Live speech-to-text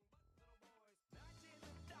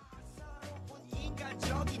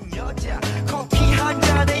여자 커피 한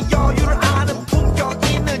잔에 여유를 아는 품격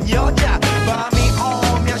있는 여자 밤이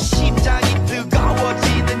오면 심장이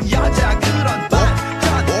뜨거워지는 여자 그런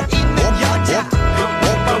반전 있는 여자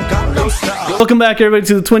Welcome back, everybody,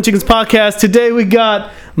 to the Twin Chickens podcast. Today we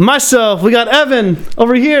got myself, we got Evan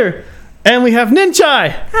over here, and we have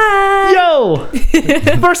Ninchai. Hi. Yo!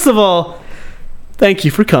 First of all, thank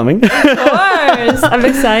you for coming. Of course. I'm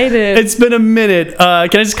excited. It's been a minute. Can I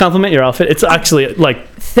just compliment your outfit? It's actually like...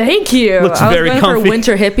 Thank you. Looks I was very going comfy. for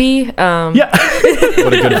winter hippie. Yeah.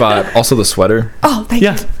 What a good vibe. Also the sweater Oh, thank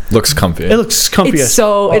Yeah. you. looks comfy. It looks comfy. It's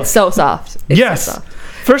so soft. It's Yes. so soft.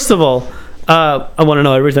 First of all, I want to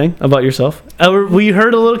know everything about yourself. We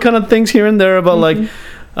heard a little kind of things here and there about like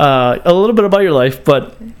a little bit about your life,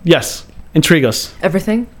 but yes, intrigue us.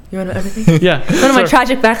 Everything? You want to know everything? Yeah. One of my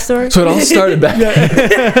tragic backstory? So it all started back.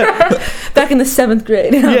 Back in the 7th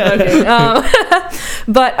grade. Yeah. Okay.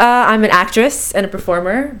 But I'm an actress and a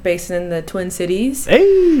performer based in the Twin Cities.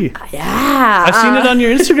 Hey, Yeah. I've seen it on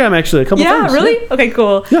your Instagram actually a couple times. Yeah, really? Okay,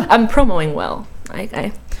 cool. Yeah. I'm promoting well.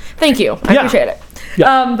 I thank you. I Yeah. appreciate it.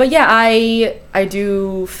 Yeah. But yeah, I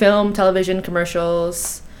do film, television,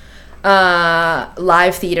 commercials,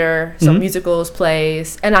 live theater, some musicals,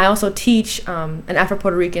 plays, and I also teach an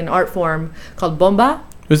Afro-Puerto Rican art form called bomba.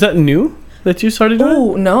 Was that new that you started doing?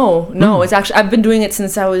 Oh no! It's actually I've been doing it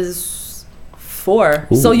since I was 4.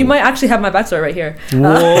 So you might actually have my backstory right here.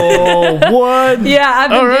 Whoa, what? Yeah, I've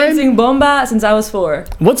been All right. dancing bomba since I was 4.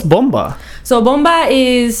 What's bomba? So bomba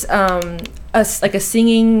is like a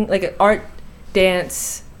singing, like an art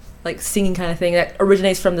dance, like singing kind of thing that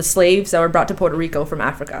originates from the slaves that were brought to Puerto Rico from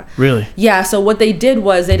Africa. Really? Yeah, so what they did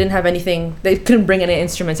was they didn't have anything, they couldn't bring any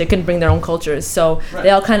instruments, they couldn't bring their own cultures. So they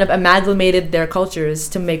all kind of amalgamated their cultures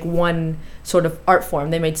to make one sort of art form.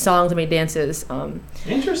 They made songs, they made dances.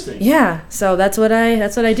 Interesting. Yeah, so that's what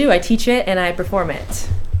I do. I teach it and I perform it.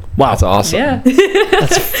 Wow, That's awesome. Yeah.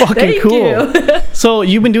 that's fucking Thank cool. you. So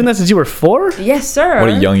you've been doing that since you were 4? Yes, sir. What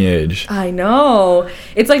a young age. I know.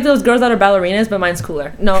 It's like those girls that are ballerinas, but mine's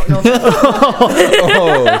cooler. No.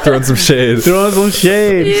 Oh, throwing some shade. Throwing some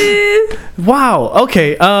shade. Wow.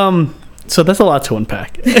 Okay. So that's a lot to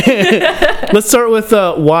unpack. Let's start with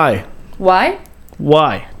why. Why?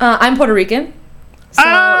 Why? I'm Puerto Rican. So,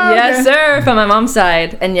 Ah, yes, okay. sir, from my mom's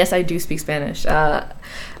side. And yes, I do speak Spanish.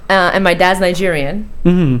 And my dad's Nigerian.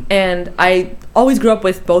 Mm-hmm. And I always grew up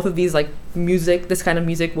with both of these, like, music, this kind of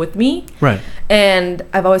music with me. Right. And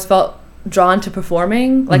I've always felt drawn to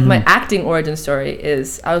performing. Like, my acting origin story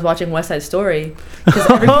is I was watching West Side Story. Because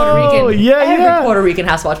every Puerto Rican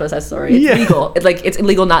has to watch West Side Story. It's legal. It's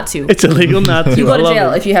illegal not to. It's illegal not to. You go I to love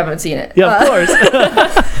jail it. if you haven't seen it. Yeah, of course.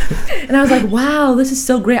 And I was like, wow, this is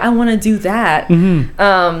so great. I want to do that.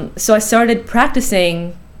 So I started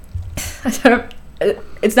practicing.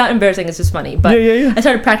 It's not embarrassing. It's just funny. But Yeah. I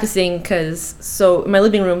started practicing because, so in my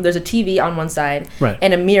living room, there's a TV on one side Right.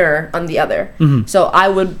 and a mirror on the other. So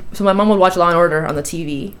my mom would watch Law & Order on the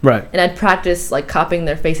TV. Right. And I'd practice, like, copying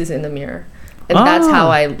their faces in the mirror. And that's how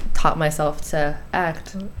I taught myself to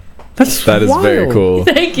act. That is very wild. cool.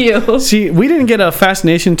 Thank you. See, we didn't get a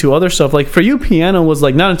fascination to other stuff. Like, for you, piano was,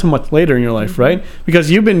 like, not until much later in your life, right? Because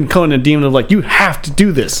you've been calling a demon of, like, you have to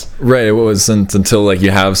do this. Right. It wasn't until like you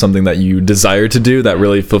have something that you desire to do that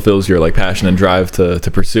really fulfills your like passion and drive to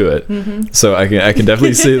pursue it. So I can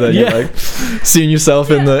definitely see that Yeah. you're like seeing yourself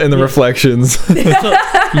in the reflections. So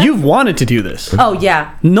you've wanted to do this. Oh,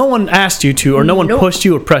 yeah. No one asked you to, or no one Nope. pushed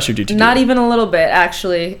you or pressured you to Not do it. even a little bit,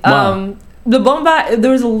 actually. Wow. The bomba, there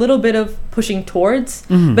was a little bit of pushing towards,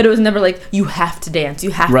 but it was never like, you have to dance, you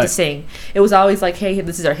have Right. to sing. It was always like, hey,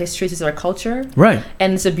 this is our history, this is our culture. Right.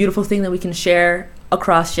 And it's a beautiful thing that we can share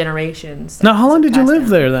across generations. Now, how long did you Passed live down.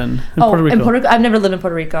 there then? In Puerto Rico? In Puerto Rico, I've never lived in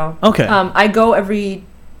Puerto Rico. Okay. I go every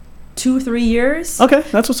 2-3 years. Okay,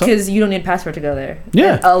 that's what's up. Because you don't need a passport to go there.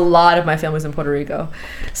 Yeah. And a lot of my family's in Puerto Rico.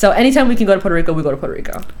 So anytime we can go to Puerto Rico, we go to Puerto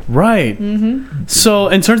Rico. Right. So,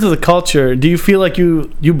 in terms of the culture, do you feel like you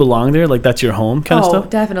belong there? Like, that's your home kind of stuff?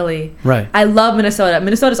 Definitely. Right. I love Minnesota.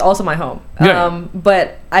 Minnesota's also my home. Right.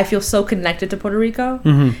 But I feel so connected to Puerto Rico.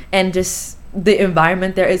 And just the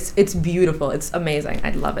environment there, it's beautiful. It's amazing. I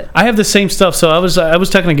love it. I have the same stuff. So I was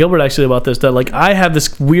talking to Gilbert actually about this, that like I have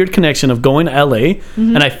this weird connection of going to LA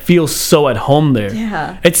and I feel so at home there.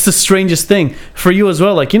 Yeah. It's the strangest thing for you as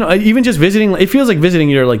well. Like, you know, even just visiting, it feels like visiting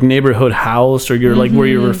your like neighborhood house or your like where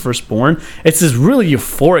you were first born. It's this really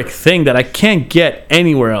euphoric thing that I can't get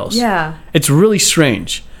anywhere else. Yeah. It's really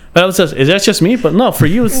strange. But I was just, is that just me? But no, for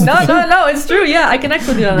you, it's No, it's true. Yeah, I connect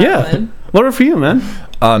with you on that yeah. one. What are for you, man?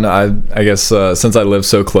 No, I guess since I live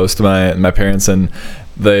so close to my parents and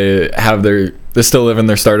they still live in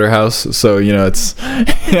their starter house, so it's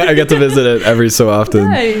I get to visit it every so often,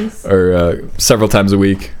 Nice. or several times a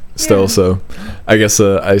week still. Yeah. So I guess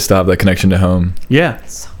I still have that connection to home. Yeah.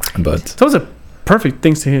 But Those are perfect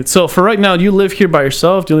things to hit. So for right now, do you live here by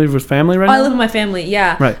yourself? Do you live with family right Oh, now? I live with my family.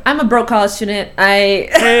 Yeah. Right. I'm a broke college student. I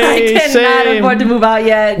Hey, cannot same. afford to move out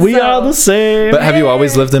yet. We so- are the same. have you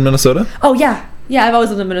always lived in Minnesota? Oh yeah, yeah. I've always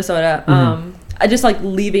lived in Minnesota. Mm-hmm. I just like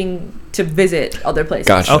leaving to visit other places.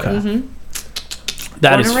 Gotcha. Okay. Mm-hmm. That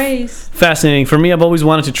Born is and raised. fascinating. For me, I've always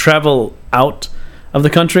wanted to travel out of the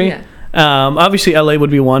country. Yeah. Obviously, LA would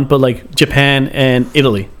be one, but like Japan and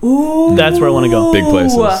Italy. Ooh. That's where I want to go. Big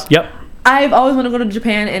places. Yep. I've always wanted to go to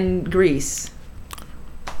Japan and Greece.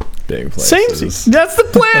 Big Same. places. That's the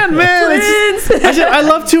plan, man. It's- Twins. I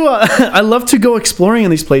love to. I love to go exploring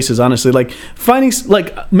in these places. Honestly, like finding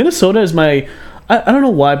like Minnesota is my. I don't know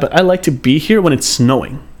why, but I like to be here when it's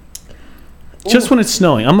snowing. Just when it's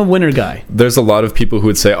snowing. I'm a winter guy. There's a lot of people who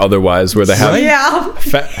would say otherwise, where they have Yeah.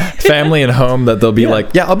 family and home that they'll be Yeah. like,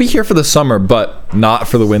 yeah, I'll be here for the summer, but not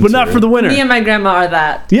for the winter. But not for the winter. Me and my grandma are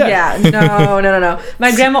that. Yeah. No.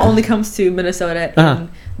 My grandma only comes to Minnesota Uh-huh. in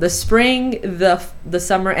the spring, the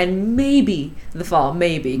summer, and maybe the fall.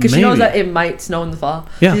 Maybe because she knows Maybe. that it might snow in the fall.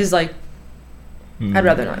 Yeah. She's just like, I'd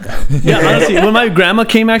rather not go. Yeah, honestly, when my grandma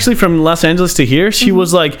came actually from Los Angeles to here, she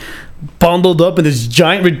was like bundled up in this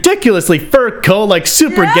giant, ridiculously fur coat, like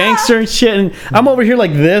super Yeah. gangster and shit. And I'm over here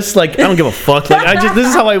like this, like I don't give a fuck. Like this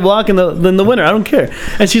is how I walk in the winter. I don't care.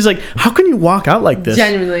 And she's like, how can you walk out like this?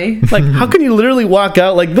 Genuinely. Like, how can you literally walk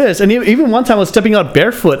out like this? And even one time I was stepping out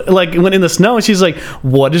barefoot, like when in the snow, and she's like,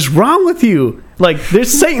 what is wrong with you? Like, there's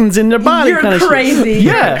Satans in their body. You're kind of crazy. Shit.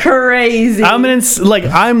 Yeah. You're crazy. I'm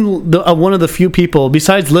one of the few people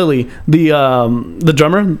besides Lily, the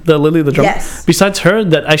drummer, Lily the drummer. Yes. Besides her,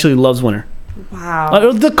 that actually loves winter.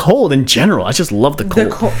 Wow. The cold in general. I just love the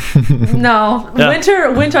cold. No, Yeah.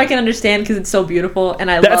 winter I can understand because it's so beautiful, and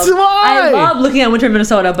That's I why! love looking at winter in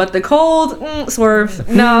Minnesota. But the cold, swerve.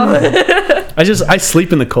 No. I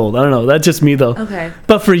sleep in the cold. I don't know. That's just me though. Okay.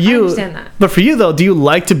 But for you, understand that. But for you though, do you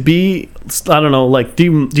like to be? I don't know. Like,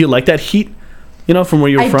 do you like that heat? From where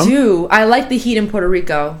you're I from. do. I like the heat in Puerto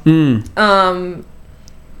Rico.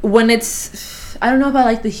 When it's, I don't know if I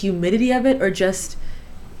like the humidity of it or just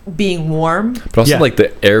being warm. But also Yeah. like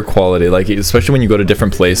the air quality, like especially when you go to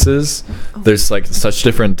different places, there's like such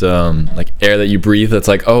different like air that you breathe. That's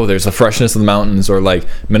like, oh, there's a freshness of the mountains, or like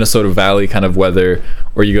Minnesota Valley kind of weather,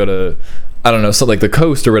 or you go to, I don't know, so like the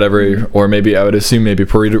coast or whatever, or maybe I would assume maybe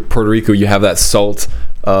Puerto Rico, you have that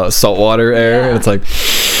saltwater air, Yeah. and it's like,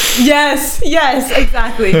 Yes,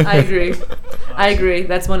 exactly. I agree.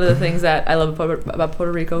 That's one of the things that I love about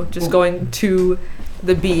Puerto Rico. Just going to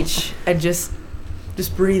the beach and just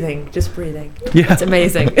breathing. Yeah. It's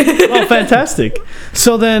amazing. Oh, fantastic.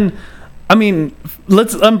 So then, I mean,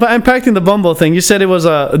 let's unpacking the Bumbo thing. You said it was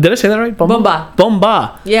did I say that right?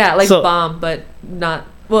 Bomba. Yeah, like So- bomb, but not.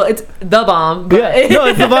 Well, it's the bomb. But Yeah, no,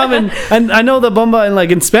 it's the bomb, and I know the bomba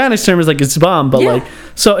in Spanish terms like it's bomb, but Yeah.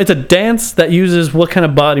 so it's a dance that uses what kind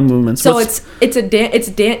of body movements? So it's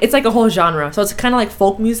like a whole genre. So it's kind of like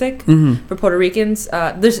folk music for Puerto Ricans.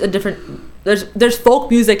 There's folk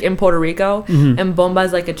music in Puerto Rico, and bomba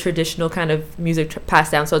is like a traditional kind of music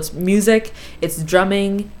passed down. So it's music, it's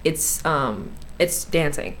drumming, it's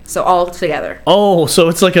dancing. So all together. Oh, so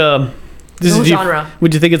it's like a No genre.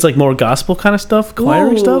 Would you think it's like more gospel kind of stuff, choir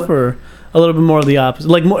Ooh. stuff, or a little bit more of the opposite?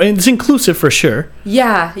 Like more, it's inclusive for sure.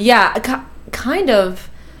 Yeah, kind of.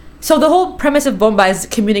 So the whole premise of bomba is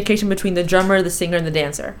communication between the drummer, the singer, and the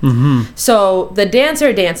dancer. So the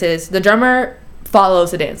dancer dances, the drummer follows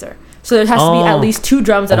the dancer. So there has to be Oh. at least two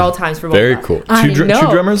drums at all times for bomba. Very cool. I Two know.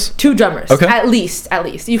 drummers? Two drummers. Okay. At least.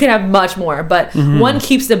 You can have much more, but one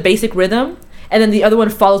keeps the basic rhythm, and then the other one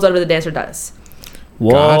follows whatever the dancer does.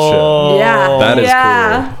 Whoa. Gotcha. Yeah. That is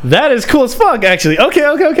cool. That is cool as fuck, actually. Okay.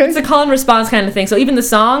 It's a call and response kind of thing. So even the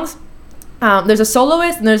songs, there's a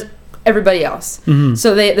soloist and there's everybody else.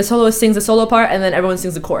 So the soloist sings the solo part, and then everyone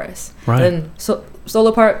sings the chorus. Right. And then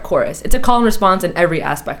solo part, chorus. It's a call and response in every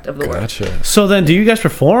aspect of the word. Gotcha. So then, do you guys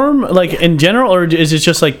perform like in general, or is it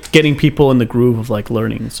just like getting people in the groove of like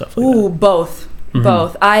learning and stuff like Ooh, both.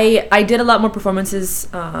 Both. I did a lot more performances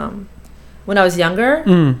when I was younger,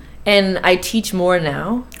 and I teach more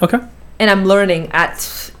now. that? Okay. And I'm learning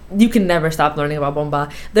at you can never stop learning about bomba.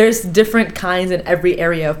 There's different kinds in every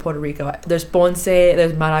area of Puerto Rico. There's Ponce,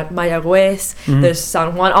 there's Mayagüez, there's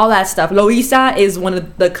San Juan, all that stuff. Loíza is one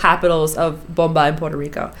of the capitals of bomba in Puerto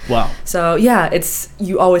Rico. Wow. So yeah,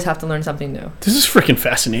 you always have to learn something new. This is freaking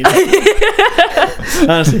fascinating.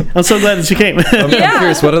 Honestly, I'm so glad that you came. I'm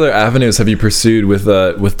curious, what other avenues have you pursued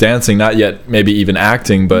with dancing? Not yet, maybe even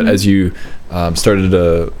acting, but as you started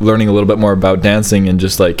learning a little bit more about dancing and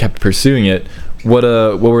just like kept pursuing it, what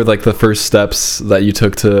were like the first steps that you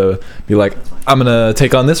took to be like, I'm gonna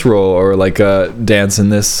take on this role or like dance in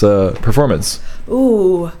this performance?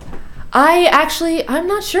 Ooh, I'm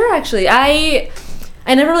not sure actually. I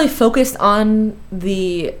never really focused on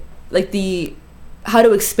the how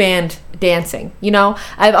to expand dancing. You know,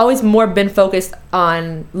 I've always more been focused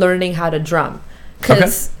on learning how to drum,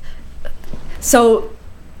 so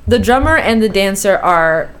the drummer and the dancer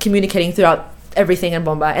are communicating throughout everything in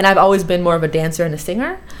bomba, and I've always been more of a dancer and a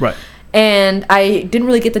singer. Right. And I didn't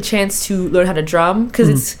really get the chance to learn how to drum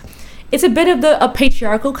because it's a bit of a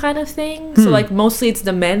patriarchal kind of thing. So like mostly it's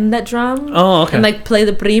the men that drum. Oh, okay. And like play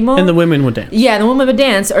the primo. And the women would dance. Yeah, the women would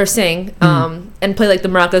dance or sing, and play like the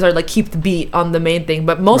maracas or like keep the beat on the main thing.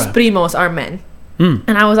 But most primos are men.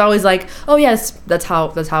 And I was always like, oh yes, that's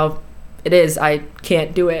how it is. I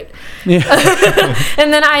can't do it. Yeah.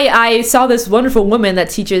 And then I saw this wonderful woman that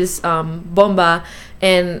teaches bomba,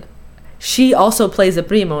 and she also plays the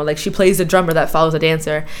primo. Like she plays the drummer that follows the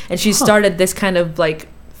dancer, and she started this kind of like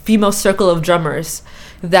female circle of drummers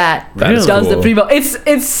that is does cool. the primo.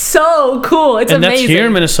 It's so cool. It's and amazing. that's here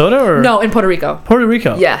in Minnesota or No, in Puerto Rico. Puerto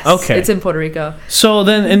Rico? Yes. Okay. It's in Puerto Rico. So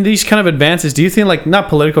then in these kind of advances, do you think like not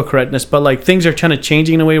political correctness, but like things are kind of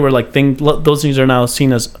changing in a way where like those things are now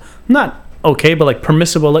seen as not okay, but like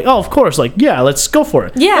permissible, like, oh, of course, like, yeah, let's go for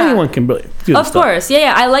it. Yeah. Anyone can really do Of course.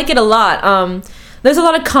 Yeah, I like it a lot. There's a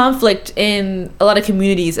lot of conflict in a lot of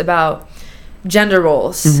communities about gender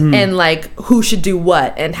roles and like who should do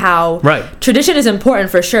what and how. Right. Tradition is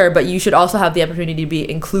important for sure, but you should also have the opportunity to be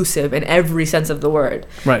inclusive in every sense of the word.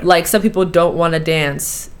 Right. Like some people don't want to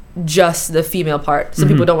dance just the female part. Some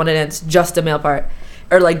people don't want to dance just the male part,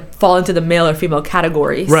 or like fall into the male or female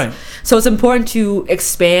categories. Right. So it's important to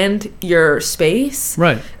expand your space.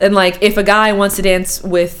 Right. And like if a guy wants to dance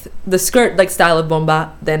with the skirt like style of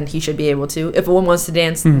bomba, then he should be able to. If a woman wants to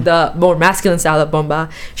dance the more masculine style of bomba,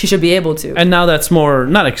 she should be able to. And now that's more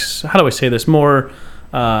how do I say this, more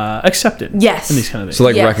accepted. Yes. In these kind of things. So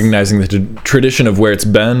like recognizing the tradition of where it's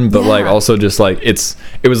been, but like also just like it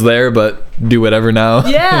was there, but do whatever now.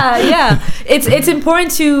 Yeah. It's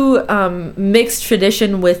important to mix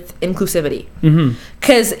tradition with inclusivity.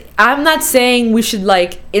 Because I'm not saying we should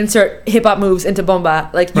like insert hip hop moves into bomba.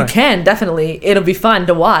 Like you can definitely, it'll be fun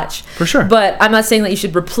to watch for sure. But I'm not saying that you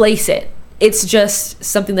should replace it. It's just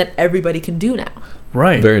something that everybody can do now.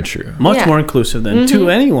 Right. Very true. Much more inclusive than to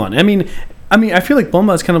anyone. I mean, I feel like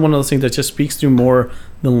bomba is kind of one of those things that just speaks through more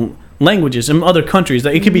the languages in other countries,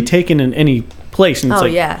 that it could be taken in any place, and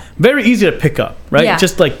it's very easy to pick up, right? Yeah.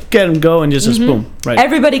 Just like get and go and just boom, right?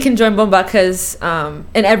 Everybody can join bomba because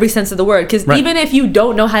in every sense of the word, because even if you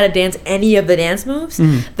don't know how to dance any of the dance moves,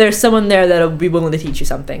 there's someone there that'll be willing to teach you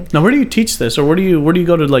something. Now, where do you teach this, or where do you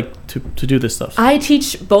go to like to do this stuff? I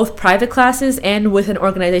teach both private classes and with an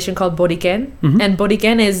organization called Boriquen, and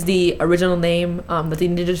Boriquen is the original name that the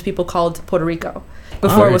indigenous people called Puerto Rico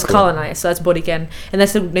before it was colonized. So that's Boriquen, and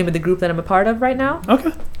that's the name of the group that I'm a part of right now.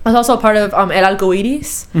 Okay. I was also a part of El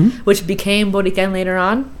Alcoiris, which became Boriquen later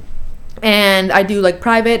on. And I do like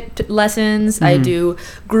private lessons, I do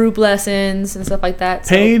group lessons and stuff like that.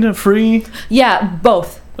 So, paid, free? Yeah,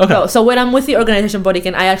 both. Okay. Both. So when I'm with the organization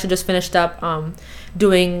Boriquen, I actually just finished up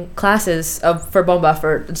doing classes for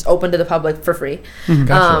bomba it's open to the public for free.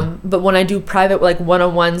 Gotcha. But when I do private like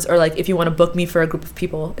one-on-ones, or like if you want to book me for a group of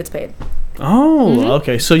people, it's paid. Oh,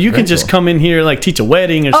 okay. So you can just come in here, like teach a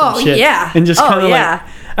wedding or some shit. Yeah. And just kind of like,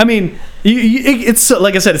 I mean, it's so,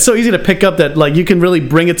 like I said, it's so easy to pick up that like you can really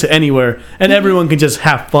bring it to anywhere, and everyone can just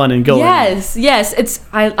have fun and go. Yes. It's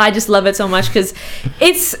I just love it so much because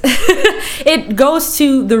it's it goes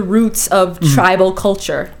to the roots of tribal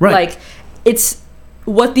culture. Right. Like it's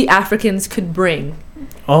what the Africans could bring.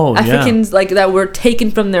 Oh, Africans like that were taken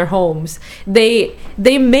from their homes. They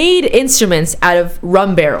made instruments out of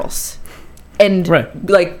rum barrels and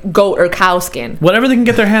like goat or cow skin. Whatever they can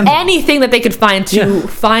get their hands on. Anything that they could find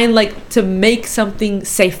to make something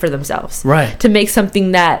safe for themselves. Right. To make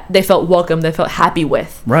something that they felt welcome, they felt happy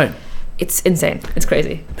with. Right. It's insane. It's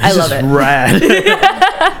crazy. I love it.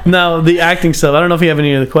 Rad. Now, the acting stuff. I don't know if you have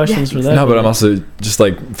any other questions for that. No, but I'm also just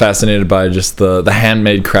like fascinated by just the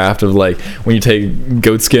handmade craft of like when you take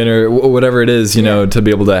goat skin or whatever it is, you know, to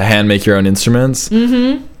be able to hand make your own instruments.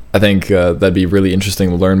 I think that'd be really interesting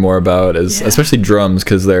to learn more about, is especially drums,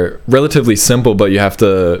 because they're relatively simple, but you have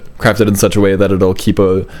to craft it in such a way that it'll keep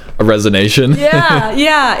a resonation.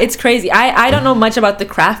 Yeah, it's crazy. I don't know much about the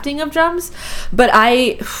crafting of drums, but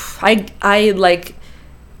I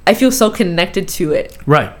feel so connected to it.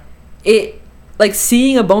 Right. It, like,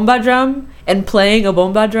 seeing a bomba drum and playing a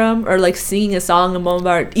bomba drum, or like singing a song in bomba,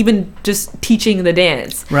 or even just teaching the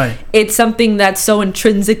dance. Right. It's something that's so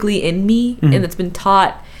intrinsically in me, and it's been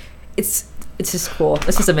taught. It's just cool.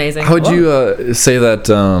 It's just amazing. How would you say that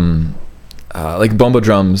like bomba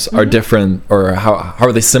drums are different, or how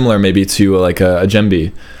are they similar maybe to like a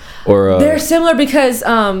djembe? Or they're similar because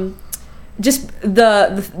just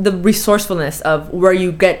the resourcefulness of where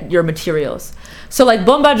you get your materials. So like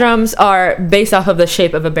bomba drums are based off of the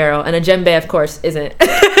shape of a barrel, and a djembe of course isn't.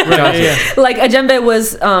 Right. Like a djembe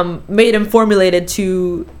was made and formulated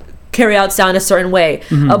to carry out sound a certain way.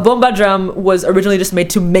 A bomba drum was originally just made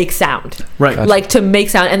to make sound. Right. Gotcha. Like to make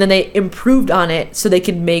sound, and then they improved on it so they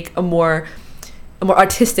could make a more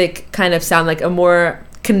artistic kind of sound, like a more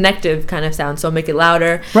connective kind of sound. So make it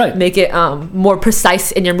louder, right, make it more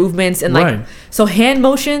precise in your movements, and like so hand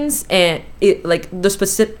motions, and it like the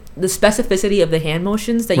specificity of the hand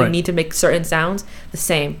motions that you need to make certain sounds, the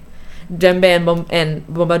same. Djembe and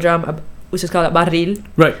bomba drum, which is called a barril,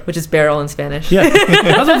 right, which is barrel in Spanish. Yeah,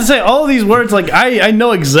 I was about to say all of these words. Like I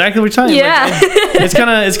know exactly what you're talking about. Yeah, it's kind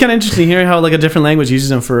of interesting hearing how like a different language uses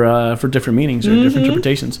them for different meanings or different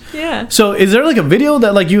interpretations. Yeah. So is there like a video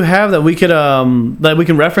that like you have that we could that we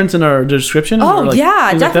can reference in our description? Oh, or, like,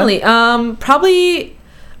 yeah, definitely. Like probably,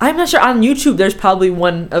 I'm not sure, on YouTube there's probably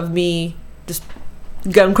one of me just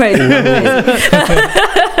going crazy.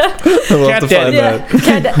 We'll have to find that.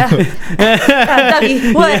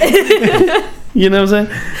 Daddy, what? You know what I'm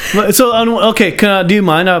saying? So okay, do you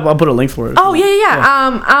mind? I'll put a link for it. Oh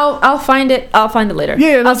yeah. I'll find it. I'll find it later.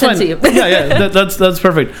 Yeah, I'll send it to you. yeah. That's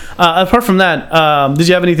perfect. Apart from that, did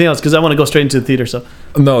you have anything else? Because I want to go straight into the theater stuff.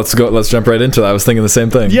 No, let's jump right into that. I was thinking the same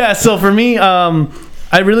thing. Yeah. So for me,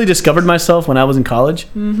 I really discovered myself when I was in college.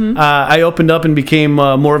 I opened up and became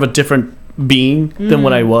more of a different being than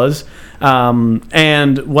what I was.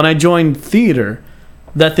 And when I joined theater,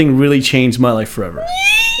 that thing really changed my life forever.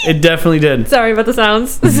 It definitely did. Sorry about the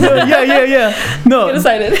sounds. Yeah. No, get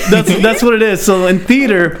excited. That's what it is. So in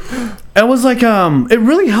theater, it was like it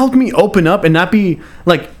really helped me open up and not be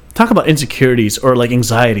like, talk about insecurities or like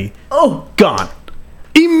anxiety. Oh, gone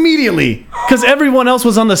immediately, because everyone else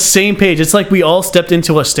was on the same page. It's like we all stepped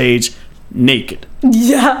into a stage naked.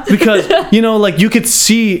 Yeah. Because like you could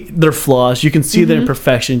see their flaws, you can see their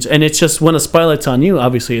imperfections, and it's just when a spotlight's on you,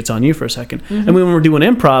 obviously it's on you for a second. And when we're doing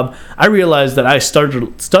improv, I realized that I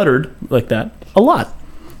stuttered like that a lot,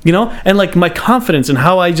 and like my confidence and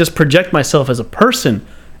how I just project myself as a person,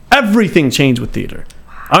 everything changed with theater.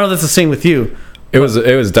 I don't know if that's the same with you. It was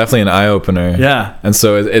definitely an eye-opener. Yeah. And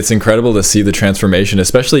so it's incredible to see the transformation,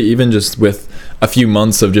 especially even just with a few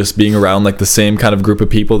months of just being around like the same kind of group of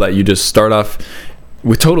people that you just start off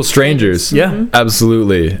with, total strangers. Yeah.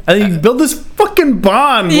 Absolutely. And you build this fucking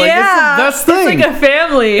bond. Like, yeah. It's the best thing. It's like a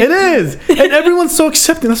family. It is. And everyone's so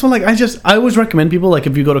accepting. That's why I always recommend people, like,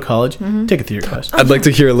 if you go to college, take a theater class. I'd like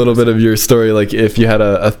to hear a little bit of your story. Like, if you had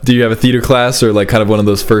do you have a theater class, or like kind of one of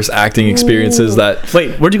those first acting experiences that...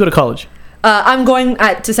 Wait, where'd you go to college? I'm going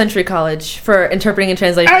to Century College for interpreting and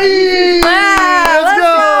translation. Hey, let's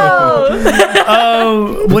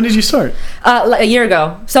go! When did you start? Like a year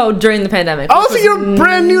ago. So during the pandemic. Oh, so you're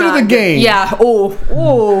brand new to the game. Yeah.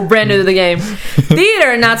 Oh, brand new to the game.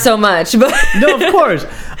 Theater, not so much. But no, of course.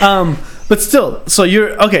 But still, so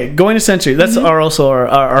you're going to Century. That's our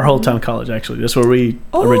hometown college, actually. That's where we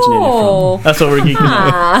originated from. That's what we're geeking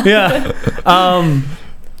out. Yeah.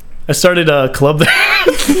 I started a club there.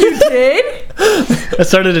 You did? I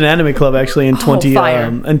started an anime club actually in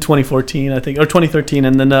 2014, I think, or 2013,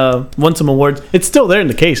 and then won some awards. It's still there in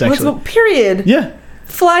the case, actually. Period. Yeah.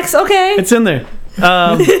 Flex. Okay. It's in there.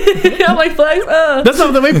 I'm like flex. That's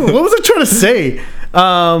not the way. What was I trying to say?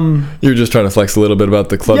 You were just trying to flex a little bit about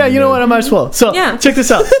the club. Yeah, you know what? I might as well. So check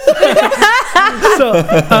this out.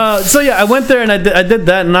 So yeah, I went there and I did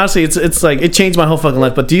that, and honestly, it's like it changed my whole fucking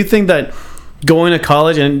life. But do you think that going to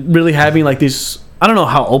college and really having like these, I don't know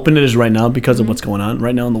how open it is right now because of what's going on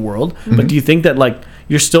right now in the world, but do you think that like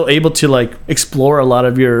you're still able to like explore a lot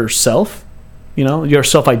of yourself, your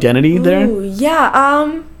self-identity there? Yeah.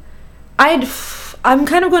 I'm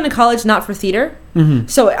kind of going to college not for theater,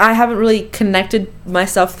 so I haven't really connected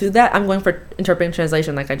myself through that. I'm going for interpreting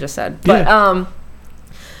translation, like I just said. But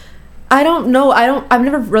I don't know. I've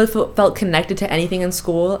never really felt connected to anything in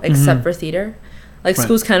school except for theater. Like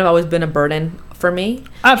school's kind of always been a burden for me.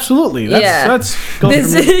 Absolutely. That's going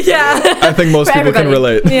for me. Yeah. I think most For people can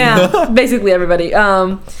everybody. relate. Yeah, basically everybody.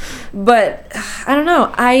 But I don't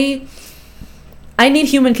know. I need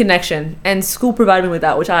human connection, and school provided me with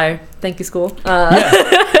that, which I thank you, school.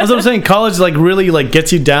 That's what I'm saying. College like really like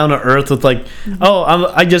gets you down to earth with like,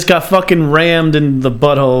 I just got fucking rammed in the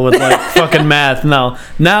butthole with like fucking math.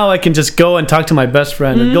 Now I can just go and talk to my best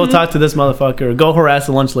friend, or go talk to this motherfucker, or go harass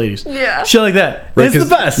the lunch ladies. Yeah. Shit like that. Right, It's the 'cause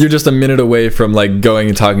best. You're just a minute away from like going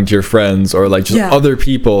and talking to your friends or like just other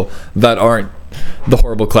people that aren't the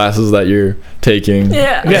horrible classes that you're taking.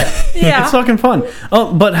 Yeah. Yeah. It's fucking fun.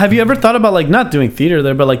 Oh, but have you ever thought about like not doing theater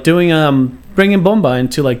there, but like doing bringing bomba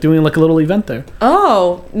into like doing like a little event there?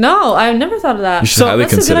 Oh no, I've never thought of that. You should highly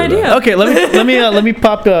that's a good consider idea. that. Okay, let me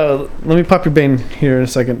pop your bane here in a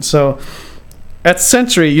second. So at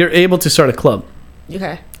Century, you're able to start a club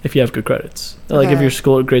Okay. if you have good credits. Like if Okay. your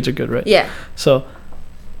school grades are good, right? Yeah. So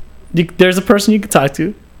there's a person you can talk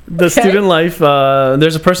to. The Okay. student life.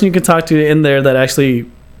 There's a person you can talk to in there that actually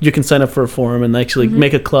you can sign up for a forum and actually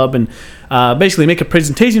make a club and basically make a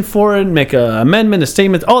presentation for it, make an amendment, a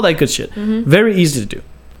statement, all that good shit. Very easy to do.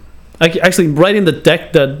 Like actually writing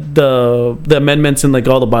the amendments and like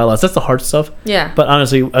all the bylaws. That's the hard stuff. Yeah. But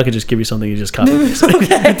honestly, I could just give you something you just copy.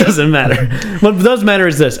 It doesn't matter. What does matter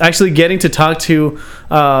is this: actually getting to talk to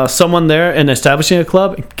someone there and establishing a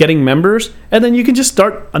club, getting members, and then you can just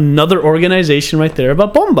start another organization right there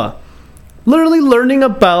about bomba. Literally learning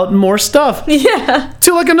about more stuff Yeah.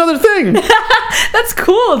 to like another thing. That's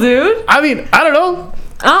cool, dude. I mean, I don't know.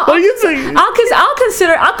 What do you think? I'll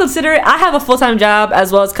consider it. I have a full-time job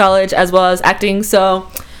as well as college as well as acting, so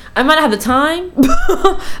I might not have the time,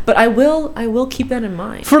 but I will keep that in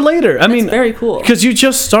mind. For later. I mean, very cool. Because you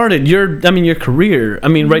just started your career. I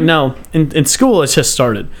mean, right now in school, it's just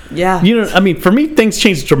started. Yeah. You know, I mean, for me, things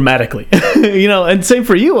changed dramatically. And same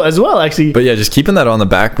for you as well, actually. But yeah, just keeping that on the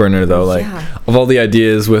back burner though, like of all the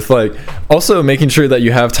ideas with like also making sure that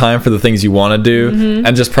you have time for the things you want to do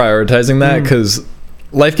and just prioritizing that because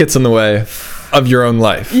life gets in the way of your own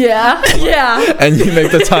life. Yeah. Yeah. And you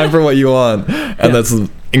make the time for what you want. And that's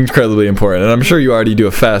incredibly important. And I'm sure you already do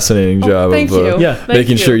a fascinating job thank of you. Yeah.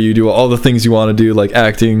 making sure you do all the things you want to do, like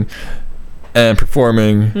acting and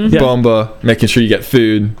performing, bomba, making sure you get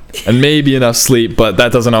food, and maybe enough sleep, but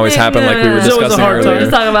that doesn't always happen like we were It's always a discussing hard So earlier.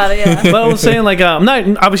 just talk about it. Yeah. But I was saying, like, I'm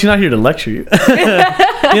obviously not here to lecture you,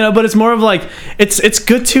 but it's more of like, it's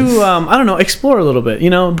good to, I don't know, explore a little bit,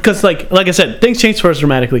 because like I said, things changed for us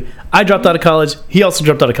dramatically. I dropped out of college. He also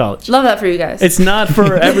dropped out of college. Love that for you guys. It's not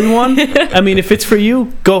for everyone. I mean, if it's for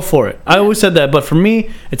you, go for it. I always said that, but for me,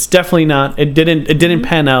 it's definitely not. It didn't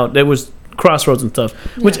pan out. It was crossroads and stuff,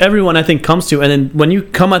 which everyone I think comes to, and then when you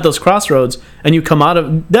come at those crossroads and you come out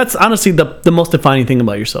of, that's honestly the most defining thing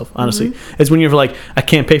about yourself, honestly, is when you're like, I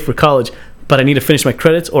can't pay for college, but I need to finish my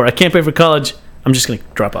credits, or I can't pay for college, I'm just gonna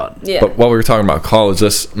drop out. Yeah. But while we were talking about college,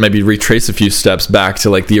 let's maybe retrace a few steps back to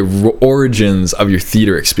like the origins of your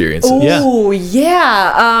theater experiences. Ooh,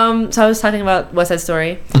 yeah. So I was talking about West Side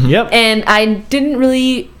Story, Yep. and I didn't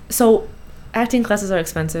really. So, acting classes are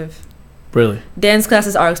expensive. Really. Dance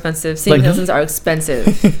classes are expensive. Singing lessons are expensive.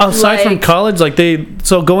 Aside from Like- college, like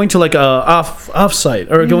going to like a off site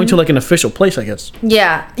or going to like an official place, I guess.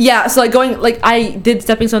 Yeah. So like I did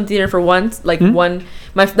Stepping Stone Theater for once, that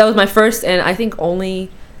was my first and I think only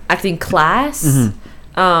acting class.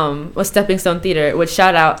 Was Stepping Stone Theater, which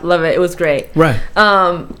shout out, love it. It was great. Right.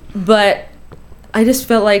 But I just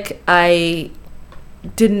felt like I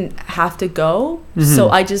didn't have to go, so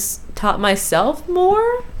I just taught myself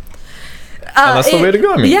more. And that's the way to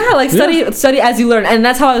go. I mean, Yeah, like study as you learn, and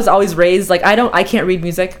that's how I was always raised. Like I can't read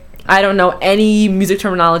music. I don't know any music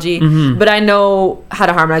terminology, but I know how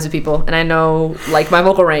to harmonize with people, and I know like my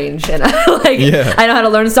vocal range, and I know how to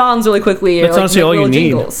learn songs really quickly. That's honestly all you need.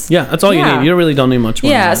 Jingles. Yeah, that's all you need. You really don't need much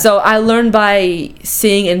more. Yeah, so I learned by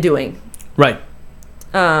seeing and doing. Right.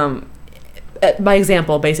 By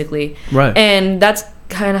example, basically. Right. And that's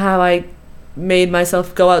kind of how I made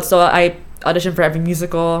myself go out. So I auditioned for every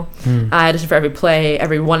musical. I auditioned for every play,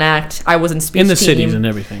 every one act. I was in speech in the team. cities and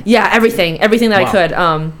everything. Yeah, everything that Wow. I could.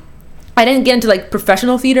 I didn't get into like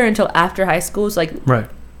professional theater until after high school. It's like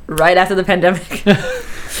right after the pandemic.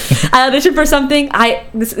 I auditioned for something.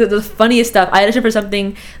 This is the funniest stuff. I auditioned for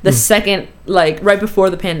something the second, like right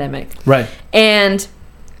before the pandemic. Right. And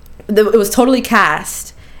it was totally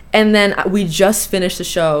cast. And then we just finished the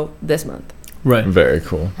show this month. Right. Very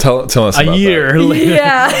cool. Tell us A about year that. later.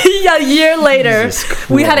 Yeah, a year later. Jesus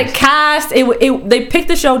We had it Christ. cast. They picked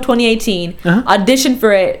the show 2018, auditioned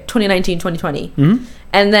for it 2019, 2020.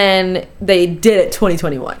 And then they did it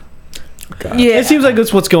 2021. God. Yeah. It seems like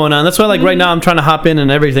that's what's going on. That's why, like, right now, I'm trying to hop in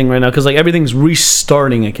and everything right now because, like, everything's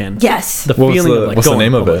restarting again. Yes. The What's feeling the, of, like, what's the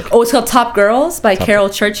name of forward. it? Oh, it's called Top Girls by Carol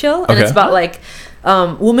Churchill, and Okay. it's about like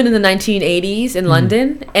women in the 1980s in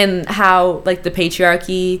London and how like the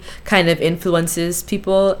patriarchy kind of influences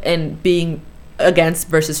people and being against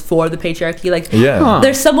versus for the patriarchy. Like, Yeah. Huh.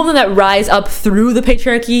 there's some women that rise up through the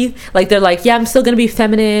patriarchy. Like, they're like, yeah, I'm still gonna be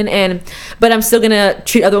feminine, but I'm still gonna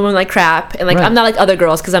treat other women like crap, and like Right. I'm not like other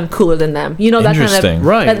girls because I'm cooler than them. You know, that kind of Interesting.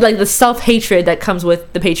 Right. that, like the self-hatred that comes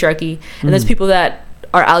with the patriarchy. And there's people that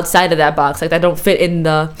are outside of that box, like that don't fit in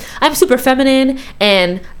the I'm super feminine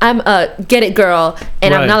and I'm a get it girl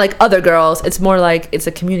and Right. I'm not like other girls. It's more like it's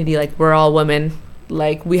a community, like we're all women,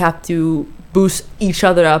 like we have to boost each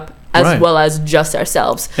other up as Right. well as just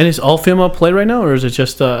ourselves. And is all female play right now, or is it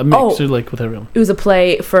just a mix, Oh. or, like, with everyone? It was a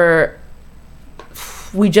play for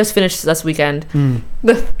we just finished last weekend.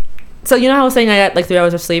 So you know how I was saying I got like 3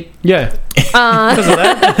 hours of sleep? Yeah. Because of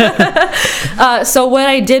that? So what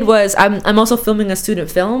I did was I'm also filming a student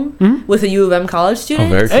film with a U of M college Oh, student.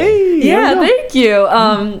 very cool. Hey. Yeah, there we go. thank you.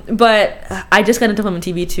 But I just got into film and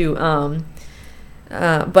TV too.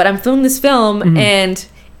 But I'm filming this film, and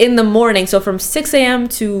in the morning, so from 6 a.m.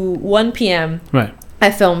 to 1 p.m., Right. I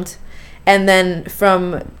filmed. And then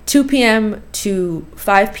from 2 p.m. to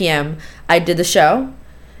 5 p.m., I did the show.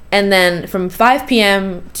 And then from 5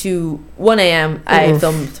 p.m. to 1 a.m., I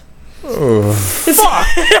filmed. Yeah.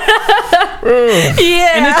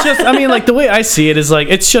 And it's just, I mean, like, the way I see it is, like,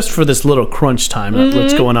 it's just for this little crunch time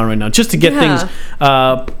that's going on right now. Just to get Yeah.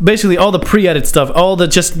 things, basically all the pre-edit stuff, all the,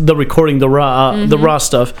 just the recording, the raw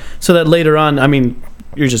stuff, so that later on, I mean,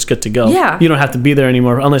 you're just good to go. Yeah. You don't have to be there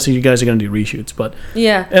anymore, unless you guys are going to do reshoots, but...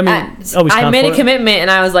 Yeah, I mean, always I count made for a it. commitment,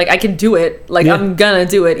 and I was like, I can do it. Like, Yeah. I'm gonna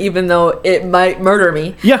do it, even though it might murder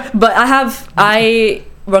me. Yeah. But I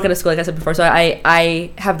work at a school, like I said before, so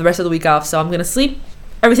I have the rest of the week off, so I'm gonna sleep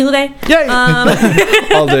every single day. Yeah.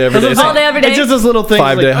 All day, every day. All day, every day. It's just those little things.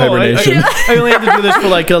 5-day hibernation. I only have to do this for,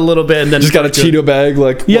 like, a little bit, and then... Just got a Cheeto bag,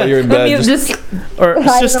 like, Yeah. while you're in Let bed. me Just, just Or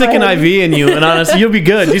just stick an IV in you, and honestly, you'll be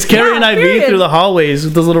good. Just carry an IV period. through the hallways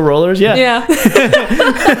with those little rollers. Yeah.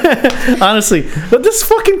 Honestly, but this is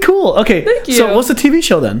fucking cool. Okay, Thank you. so what's the TV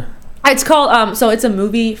show then? It's called so it's a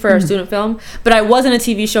movie for a student film, but I was in a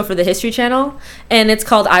TV show for the History Channel, and it's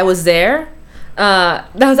called I Was There. That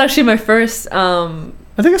was actually my first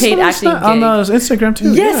I think I paid saw this acting on gig. Instagram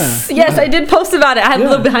too. Yes, I did post about it. I had Yeah.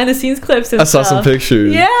 little behind the scenes clips and I saw some stuff.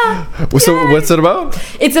 pictures. Yeah. So what's it about?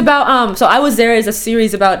 It's about so I Was There is a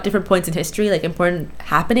series about different points in history, like important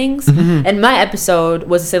happenings. Mm-hmm. And my episode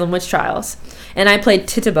was the Salem witch trials. And I played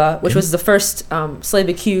Tituba, which was the first slave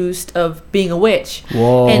accused of being a witch.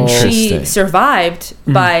 Whoa. And she Interesting. survived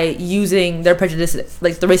by using their prejudice,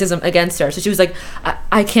 like the racism against her. So she was like,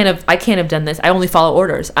 I can't have done this. I only follow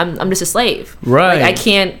orders. I'm just a slave. Right. Like, I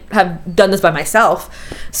can't have done this by myself.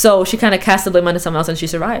 So she kind of cast the blame onto someone else, and she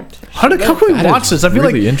survived. How can we That watch is this? I feel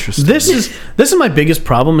really like interesting. this is my biggest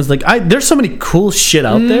problem. Is like there's so many cool shit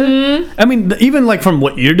out there. I mean, even like from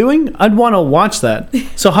what you're doing, I'd want to watch that.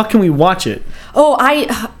 So how can we watch it? Oh,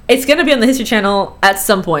 it's gonna be on the History Channel at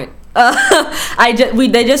some point.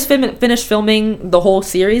 They just finished filming the whole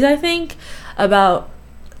series, I think, about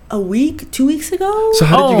a week, 2 weeks ago. So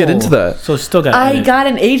how did you get into that? So still got. I got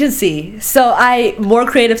an agency, so more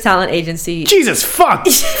creative talent agency. Jesus fuck!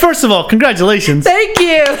 First of all, congratulations. Thank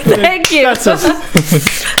you. That's a,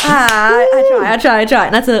 I try.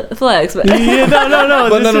 Not to flex, but yeah, no.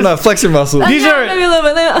 But this no, flex your muscles. These Yeah, are- maybe a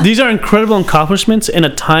little bit. These are incredible accomplishments in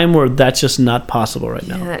a time where that's just not possible right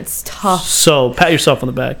now. Yeah, it's tough. So pat yourself on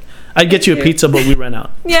the back. I'd get you a Thank you. pizza, but we ran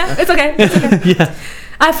out. Yeah, it's okay. It's okay. Yeah.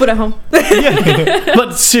 I have food at home.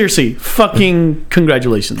 But seriously, fucking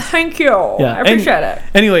congratulations. Thank you. Yeah, I appreciate it.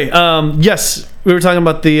 Anyway, yes, we were talking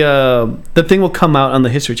about the thing will come out on the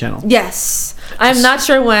History Channel. Yes. I'm not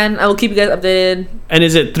sure when. I will keep you guys updated. And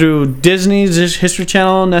is it through Disney's History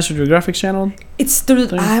Channel, National Geographic Channel? It's through.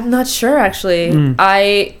 I'm not sure actually.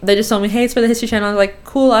 They just told me, hey, it's for the History Channel. I was like,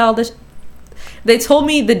 cool. I'll audition. They told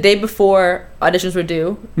me the day before auditions were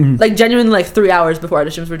due, like genuinely like 3 hours before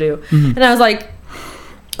auditions were due, and I was like,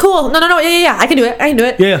 cool. No. Yeah. I can do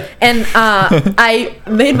it. Yeah. And I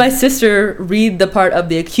made my sister read the part of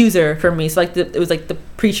the accuser for me. So like it was like the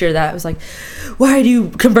preacher that was like, why do you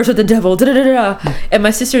converse with the devil? And my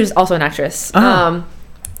sister is also an actress.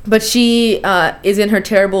 But she is in her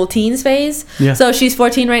terrible teens phase. Yeah. So she's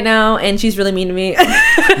 14 right now, and she's really mean to me.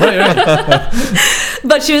 Right.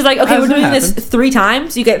 But she was like, okay, How we're does that doing this happen? 3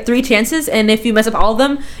 times. You get 3 chances, and if you mess up all of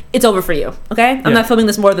them, it's over for you. Okay? I'm Yeah. not filming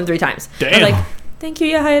this more than 3 times. I Damn. was like, thank you,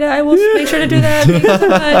 Yahida. I will make sure to do that. Thank you so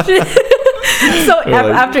much. So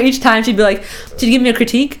after each time, she'd be like, she'd give me a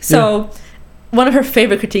critique. So one of her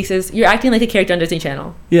favorite critiques is, you're acting like a character on Disney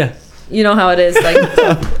Channel. Yeah. You know how it is,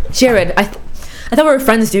 like, Jared, I thought we were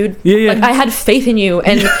friends, dude. Yeah. Like, I had faith in you,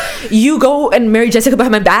 and you go and marry Jessica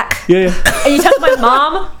behind my back. Yeah. And you tell my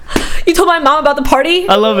mom. You told my mom about the party.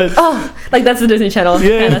 I love it. Oh, like that's the Disney Channel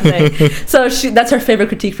kind of thing. So that's her favorite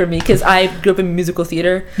critique for me, because I grew up in musical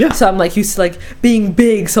theater. Yeah. So I'm like used to like being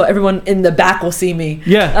big, so everyone in the back will see me.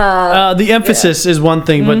 Yeah. The emphasis is one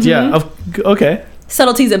thing, but okay.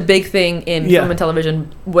 Subtlety is a big thing in Yeah. film and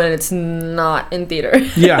television when it's not in theater.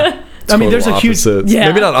 Yeah. I mean, there's a huge... Yeah.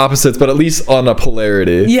 Maybe not opposites, but at least on a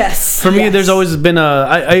polarity. Yes. For me, there's always been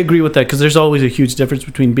I agree with that, because there's always a huge difference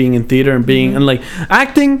between being in theater and being and like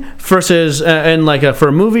acting versus and like for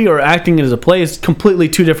a movie or acting as a play is completely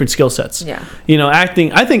two different skill sets. Yeah. You know, I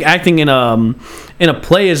think acting in a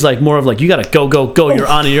play is like more of like you gotta go you're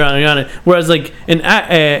on it. Whereas like in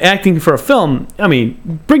acting for a film, I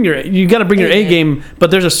mean, you gotta bring your A game,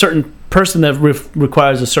 but there's a certain person that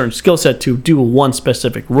requires a certain skill set to do one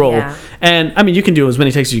specific role. Yeah. And I mean, you can do as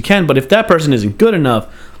many takes as you can, but if that person isn't good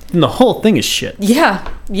enough, then the whole thing is shit.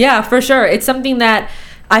 Yeah, for sure. It's something that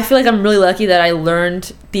I feel like I'm really lucky that I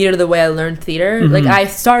learned theater the way I learned theater. Like, I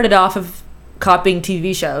started off of copying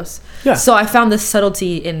TV shows. Yeah. So I found the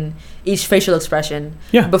subtlety in each facial expression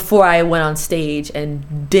before I went on stage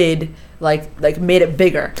and did like made it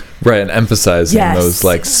bigger. Right, and emphasizing those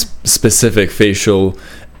like specific facial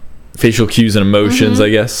cues and emotions, I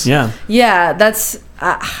guess. Yeah, that's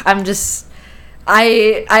I'm just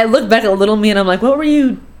I look back at little me and I'm like, what were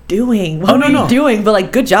you doing? What were you doing? But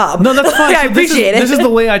like, good job. No, that's fine. I appreciate it. This is the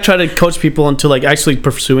way I try to coach people into like actually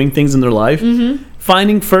pursuing things in their life.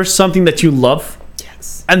 Finding first something that you love,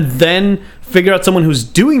 and then figure out someone who's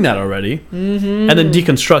doing that already, and then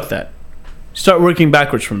deconstruct that. Start working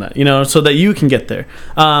backwards from that, you know, so that you can get there.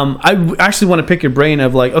 I actually want to pick your brain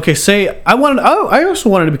of like, okay, say I also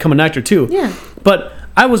wanted to become an actor too. Yeah. But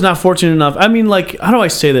I was not fortunate enough. I mean, like, how do I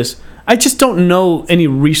say this? I just don't know any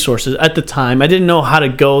resources at the time. I didn't know how to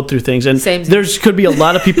go through things. And there's could be a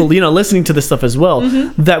lot of people, you know, listening to this stuff as well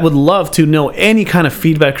that would love to know any kind of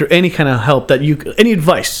feedback or any kind of help any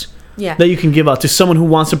advice that you can give out to someone who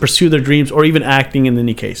wants to pursue their dreams or even acting in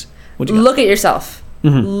any case. Look at yourself.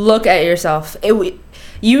 Look at yourself.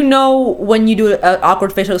 You know when you do an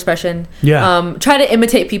awkward facial expression. Try to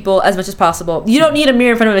imitate people as much as possible. You don't need a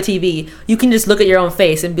mirror in front of a TV. You can just look at your own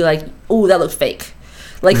face and be like, "Ooh, that looks fake."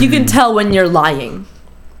 Like you can tell when you're lying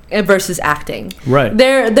versus acting. Right.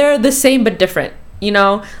 They're the same but different. You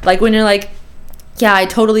know, like when you're like, "Yeah, I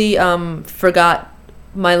totally forgot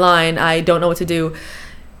my line. I don't know what to do."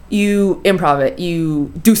 You improv it.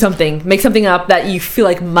 You do something. Make something up that you feel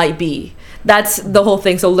like might be. That's the whole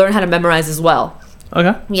thing. So learn how to memorize as well.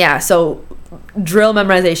 Okay. Yeah, so drill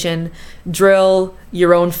memorization, drill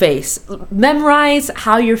your own face. Memorize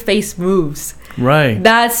how your face moves. Right.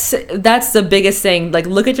 That's the biggest thing. Like,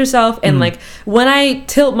 look at yourself and like, when I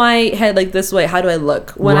tilt my head like this way, how do I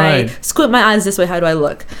look? When I squint my eyes this way, how do I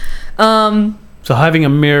look? So having a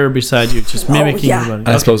mirror beside you, just mimicking your body.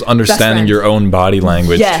 I suppose understanding your own body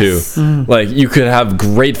language too. Like you could have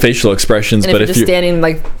great facial expressions, and but if you're standing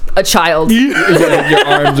like a child, your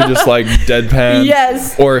arms are just like deadpan.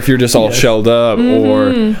 Yes. Or if you're just all shelled up,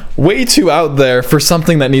 or way too out there for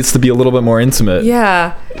something that needs to be a little bit more intimate.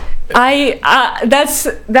 Yeah,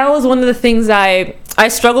 that was one of the things I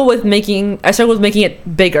struggle with making. I struggle with making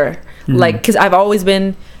it bigger, like because I've always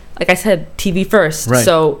been. Like I said, TV first. Right.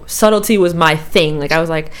 So subtlety was my thing. Like I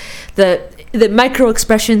was like the micro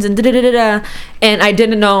expressions and da-da-da-da-da, and I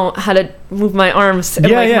didn't know how to move my arms and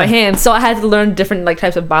my hands. So I had to learn different like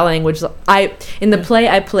types of body language. In the play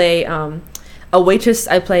I play a waitress.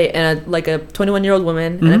 I play a 21-year-old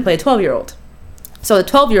woman, and I play a 12-year-old. So the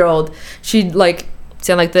 12-year-old, she'd like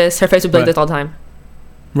sound like this. Her face would be like this all the time.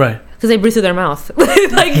 Right. Because they breathe through their mouth.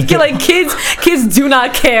 like kids do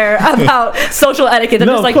not care about social etiquette. They're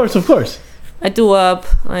just like, of course. I threw up.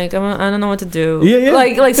 Like I don't know what to do. Yeah.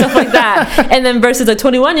 Like stuff like that. And then versus a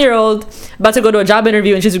 21-year-old about to go to a job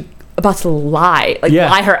interview and she's about to lie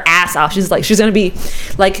her ass off. She's gonna be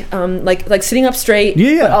like sitting up straight,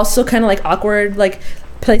 but also kind of like awkward, like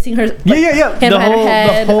placing her hand behind her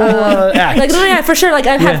head. The whole act. Like for sure. Like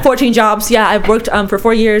I've had 14 jobs. Yeah, I've worked for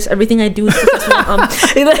 4 years. Everything I do is successful.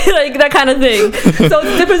 Like that kind of thing. So it's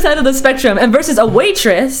a different side of the spectrum. And versus a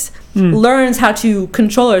waitress learns how to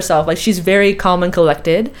control herself. Like she's very calm and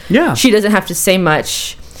collected. Yeah. She doesn't have to say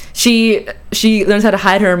much. She learns how to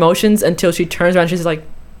hide her emotions until she turns around. She's like,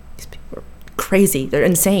 these people are crazy. They're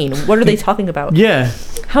insane. What are they talking about? Yeah.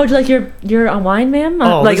 how would you like your wine, ma'am?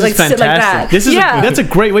 Oh, like this is sit fantastic. like that. This is yeah. that's a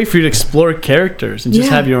great way for you to explore characters and just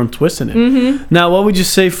Yeah. have your own twist in it. Mm-hmm. Now, what would you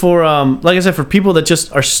say for like I said, for people that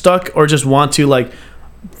just are stuck or just want to like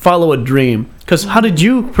follow a dream? Because how did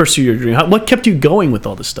you pursue your dream? What kept you going with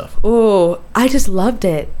all this stuff? Oh, I just loved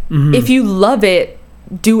it. Mm-hmm. If you love it,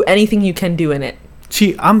 do anything you can do in it.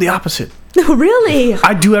 See, I'm the opposite. Really?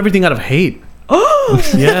 I do everything out of hate. Oh.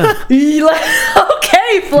 Yeah.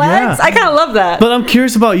 Okay, Flex. Yeah. I kind of love that. But I'm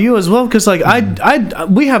curious about you as well, because like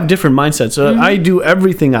we have different mindsets. So I do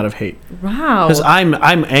everything out of hate. Wow. Because I'm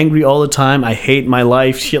angry all the time. I hate my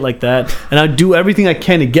life, shit like that, and I do everything I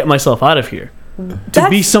can to get myself out of here, to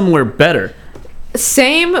be somewhere better.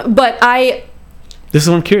 Same, but This is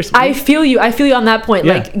what I'm curious about. I feel you. I feel you on that point.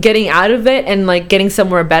 Yeah. Like getting out of it and like getting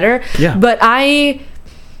somewhere better. Yeah. But I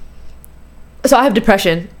have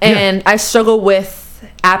depression and I struggle with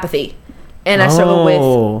apathy. And I struggle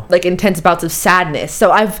with like intense bouts of sadness.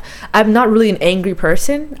 So I'm not really an angry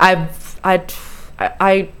person. I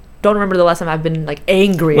don't remember the last time I've been like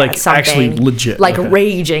angry like at something. actually legit. Like okay.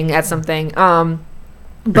 raging at something.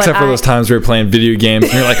 But Except for those times we were playing video games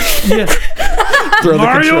and you're like, throw the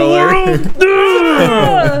controller.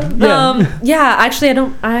 Actually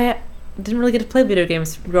I didn't really get to play video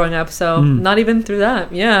games growing up, so not even through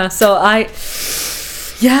that. Yeah. So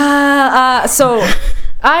so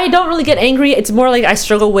I don't really get angry. It's more like I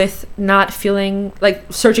struggle with not feeling like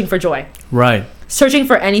searching for joy. Right. Searching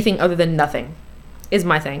for anything other than nothing is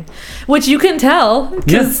my thing, which you can tell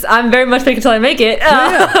because I'm very much fake until I make it.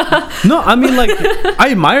 No, I mean like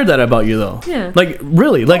I admire that about you though. Yeah. Like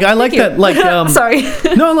really, like I like you. that. Like sorry.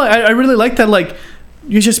 No, like I really like that. Like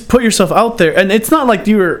you just put yourself out there, and it's not like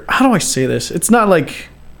you're. How do I say this? It's not like.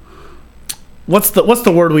 What's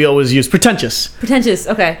the word we always use? Pretentious. Pretentious.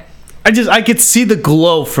 Okay. I could see the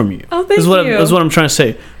glow from you. Oh, thank is what you. Is what I'm trying to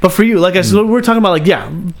say. But for you, like I said, we're talking about like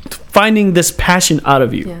finding this passion out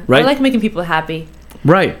of you, Yeah. right? I like making people happy.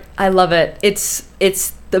 Right. I love it. It's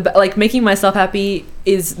like making myself happy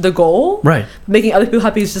is the goal. Right. Making other people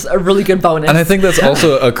happy is just a really good bonus. And I think that's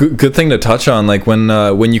also a good thing to touch on, like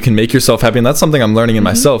when you can make yourself happy, and that's something I'm learning in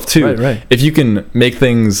myself too. Right. If you can make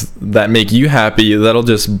things that make you happy, that'll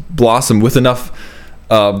just blossom with enough,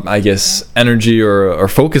 I guess, energy or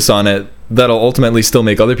focus on it. That'll ultimately still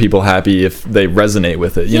make other people happy if they resonate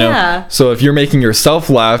with it, you know? So if you're making yourself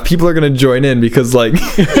laugh, people are going to join in because like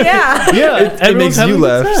it makes you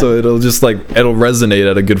laugh, so it'll just like it'll resonate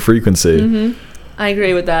at a good frequency. I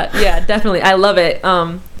agree with that. Yeah, definitely. I love it.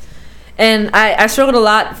 And I struggled a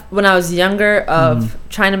lot when I was younger of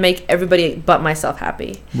trying to make everybody but myself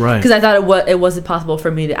happy. Right. Because I thought it wasn't possible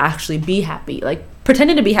for me to actually be happy. Like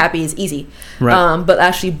pretending to be happy is easy. Right. But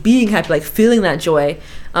actually being happy, like feeling that joy,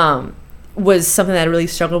 was something that I really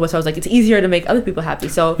struggled with. So I was like, it's easier to make other people happy.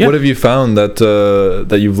 So What have you found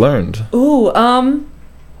that you've learned?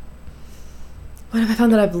 what have I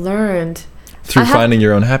found that I've learned? Through finding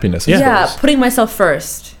your own happiness, I suppose. Putting myself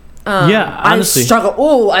first. Honestly.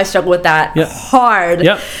 I struggle with that hard.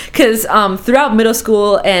 Yep. Because throughout middle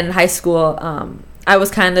school and high school, I was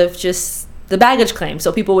kind of just the baggage claim.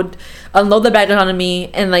 So people would unload the baggage onto me,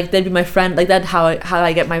 and like they'd be my friend. Like that's how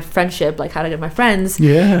I get my friendship. Like how to get my friends.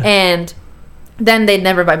 Yeah. And then they'd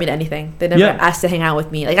never invite me to anything. They never asked to hang out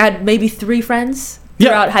with me. Like I had maybe 3 friends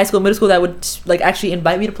throughout high school, middle school that would like actually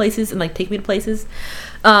invite me to places and like take me to places.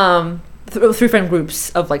 3 friend groups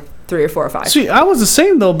of like 3 or 4 or 5. See, I was the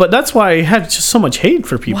same though, but that's why I had just so much hate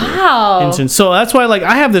for people. Wow. And so that's why like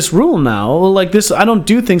I have this rule now, like this, I don't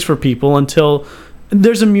do things for people until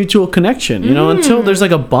there's a mutual connection, you know, until there's like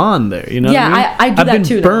a bond there, you know. Yeah, what I mean? I do I've that been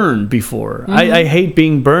too, though. burned before. I hate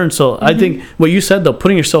being burned. So I think what you said though,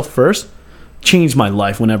 putting yourself first, changed my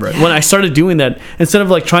life when I started doing that. Instead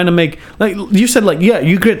of like trying to make, like you said, like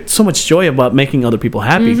you get so much joy about making other people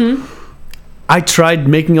happy. I tried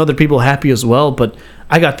making other people happy as well, but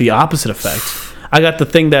I got the opposite effect. I got the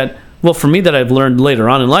thing that, well, for me, that I've learned later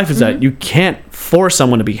on in life is that you can't force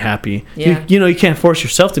someone to be happy. Yeah. You know, you can't force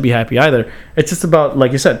yourself to be happy either. It's just about,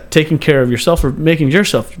 like you said, taking care of yourself or making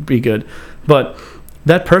yourself be good. But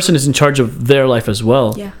that person is in charge of their life as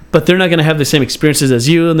well. Yeah. But they're not going to have the same experiences as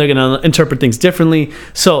you, and they're going to interpret things differently.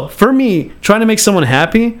 So for me, trying to make someone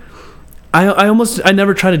happy, I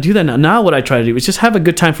never try to do that now. Now what I try to do is just have a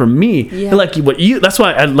good time for me. Yeah. Like what you. That's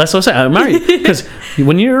why I admire you, because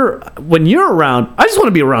when you're around, I just want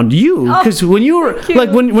to be around you. Because when you're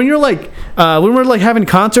like when you're like when we're like having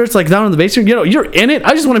concerts like down in the basement, you know, you're in it.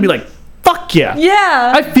 I just want to be like, fuck yeah.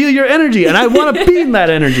 Yeah. I feel your energy, and I want to be in that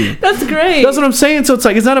energy. That's great. That's what I'm saying. So it's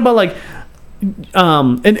like it's not about like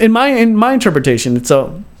in my interpretation, it's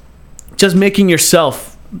just making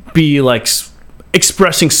yourself be like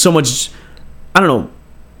expressing so much, I don't know,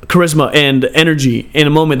 charisma and energy in a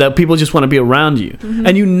moment that people just want to be around you,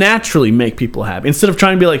 and you naturally make people happy instead of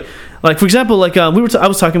trying to be like for example, like I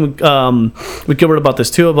was talking with Gilbert about this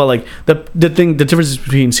too, about like the difference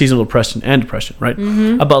between seasonal depression and depression, right?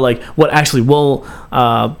 About like what actually will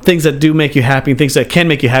things that do make you happy and things that can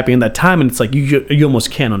make you happy in that time, and it's like you almost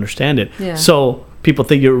can't understand it. So people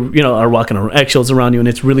think are walking on eggshells around you, and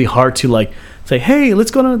it's really hard to like say, hey, let's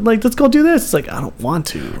go do this. It's like, I don't want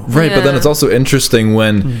to. Right, but then it's also interesting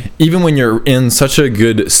when even when you're in such a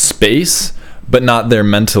good space but not there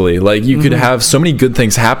mentally, like you could have so many good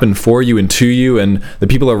things happen for you and to you, and the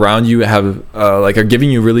people around you have are giving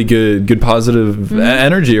you really good positive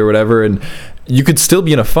energy or whatever, and you could still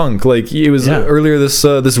be in a funk. Like it was earlier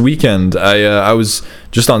this weekend, I was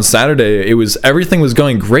just on Saturday, everything was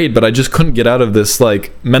going great, but I just couldn't get out of this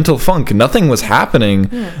like mental funk. Nothing was happening.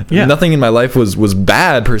 Nothing in my life was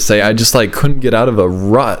bad per se. I just like couldn't get out of a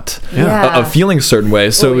rut of feeling a certain way.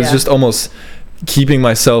 So it was just almost keeping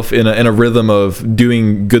myself in a rhythm of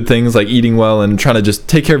doing good things, like eating well and trying to just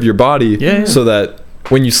take care of your body, so that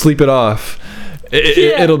when you sleep it off,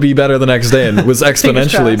 it'll be better the next day, and it was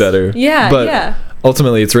exponentially better. But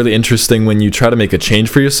ultimately, it's really interesting when you try to make a change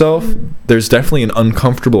for yourself. There's definitely an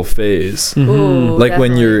uncomfortable phase. Ooh, like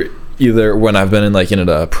when you're when I've been in like in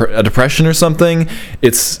a depression or something,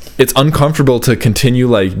 it's uncomfortable to continue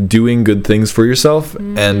like doing good things for yourself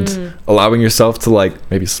and allowing yourself to like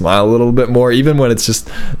maybe smile a little bit more, even when it's just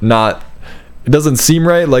not, it doesn't seem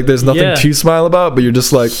right, like there's nothing to smile about, but you're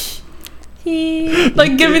just like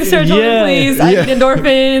like, give me the serotonin, please. I need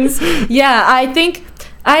endorphins. I think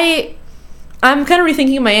I'm kind of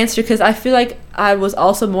rethinking my answer, because I feel like I was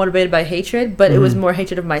also motivated by hatred, but it was more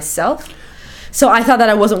hatred of myself. So I thought that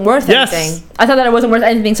I wasn't worth anything. I thought that I wasn't worth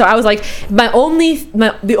anything. So I was like, the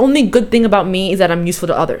only good thing about me is that I'm useful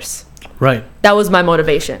to others. Right. That was my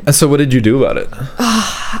motivation. And so what did you do about it?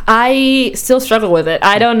 I still struggle with it.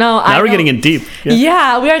 I don't know. Now we're getting in deep.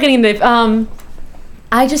 Yeah, we are getting deep.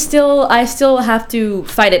 I still have to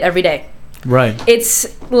fight it every day. Right. It's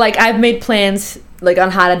like I've made plans like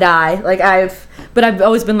on how to die. But I've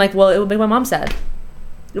always been like, well, it would make my mom sad.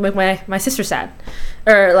 It would make my sister sad.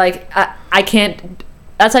 Or like I can't.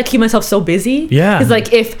 That's why I keep myself so busy. Yeah. Because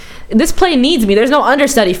like if this play needs me, there's no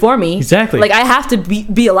understudy for me. Exactly. Like I have to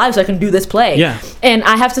be alive so I can do this play. Yeah. And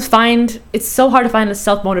I have to find. It's so hard to find a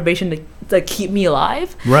self motivation to like keep me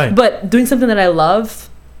alive. Right. But doing something that I love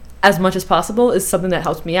as much as possible is something that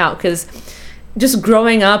helps me out, because just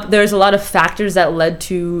growing up, there's a lot of factors that led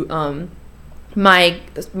to my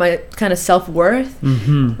kind of self-worth.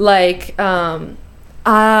 Like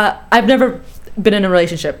I've never been in a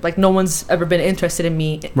relationship. Like no one's ever been interested in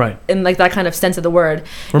me, right, in like that kind of sense of the word.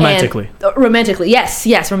 Romantically.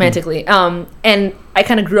 Yes, romantically. And I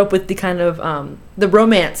kind of grew up with the kind of the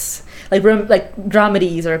romance, like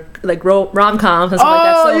dramedies or like rom-coms and stuff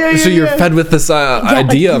like that. So you're fed with this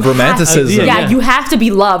idea of romanticism. You have to be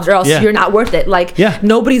loved or else you're not worth it. Like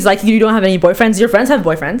nobody's like you don't have any boyfriends. Your friends have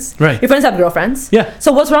boyfriends. Right. Your friends have girlfriends. Yeah.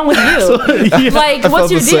 So what's wrong with you? Like what's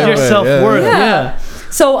your deal? Your self-worth. Yeah.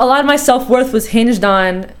 So a lot of my self-worth was hinged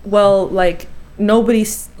on, well, like nobody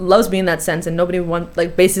loves me in that sense, and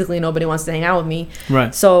basically nobody wants to hang out with me.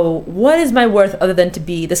 Right. So what is my worth other than to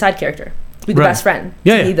be the side character, to be the best friend,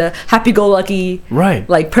 to be the happy-go-lucky,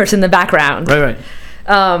 like person in the background. Right.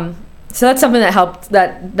 So that's something that helped.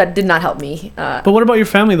 That did not help me. But what about your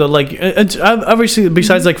family though? Like, obviously,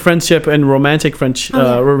 besides like friendship and romantic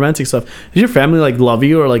romantic stuff, does your family like love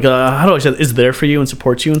you, or like how do I say, is there for you and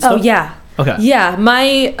supports you and stuff? Oh yeah. Okay. Yeah,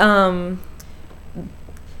 my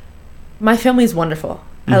family is wonderful.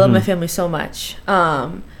 I love my family so much.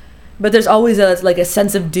 But there's always a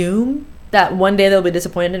sense of doom that one day they'll be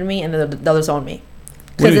disappointed in me and they'll disown me,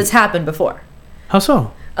 because it's happened before. How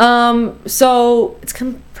so? So it's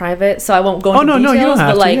kind of private, so I won't go into details. No, you don't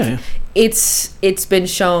have to. It's been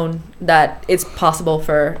shown that it's possible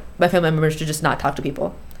for my family members to just not talk to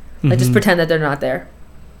people, like just pretend that they're not there.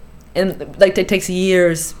 And like it takes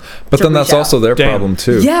years. But then that's also their problem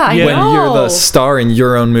too. Yeah, I know. When you're the star in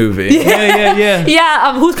your own movie.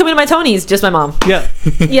 Yeah. Who's coming to my Tonys? Just my mom. Yeah.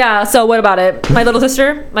 Yeah. So what about it? My little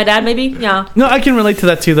sister, my dad, maybe. Yeah. No, I can relate to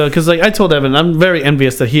that too, though, because like I told Evan, I'm very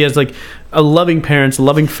envious that he has like a loving parents, a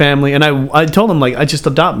loving family, and I told him like I just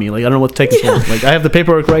adopt me. Like I don't know what to take this for. Like I have the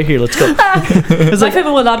paperwork right here. Let's go. My family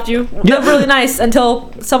will adopt you. They're really nice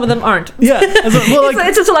until some of them aren't. Yeah.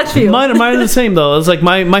 It's a select few. Mine are the same though. It's like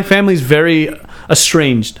my family's very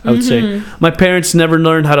estranged, I would say. My parents never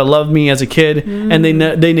learned how to love me as a kid, and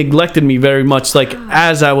they neglected me very much. Like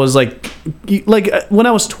as I was like when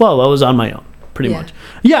I was 12, I was on my own pretty much.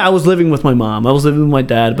 Yeah, I was living with my mom, I was living with my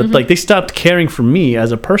dad, but like they stopped caring for me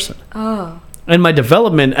as a person. and my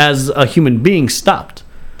development as a human being stopped.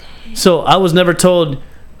 So I was never told,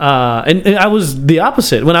 and I was the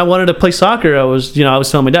opposite. When I wanted to play soccer, I was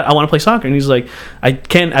telling my dad, I want to play soccer, and he's like, I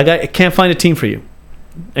can't find a team for you.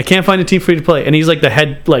 I can't find a team for you to play. And he's like the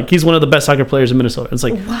head, like he's one of the best soccer players in Minnesota. It's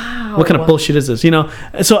like, Wow. what kind of bullshit is this?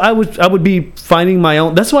 So I would be finding my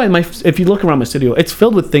own. That's why if you look around my studio, it's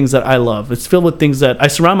filled with things that I love. It's filled with things that I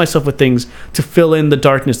surround myself with, things to fill in the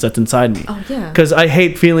darkness that's inside me. Oh, yeah. Because I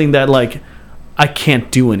hate feeling that like I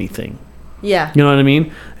can't do anything. Yeah. You know what I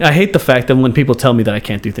mean? I hate the fact that when people tell me that I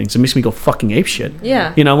can't do things, it makes me go fucking apeshit.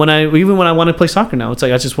 Yeah. When I want to play soccer now, it's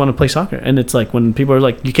like I just want to play soccer, and it's like when people are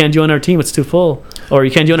like, "You can't join our team; it's too full," or "You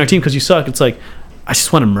can't join our team because you suck." It's like I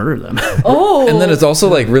just want to murder them. Oh. And then it's also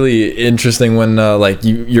like really interesting when like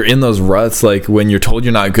you're in those ruts, like when you're told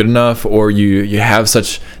you're not good enough, or you have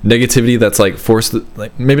such negativity that's like forced,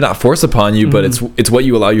 like maybe not forced upon you, but it's what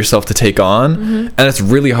you allow yourself to take on, and it's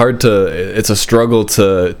really hard it's a struggle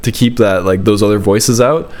to keep that, like those other voices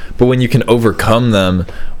out. But when you can overcome them,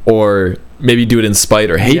 or maybe do it in spite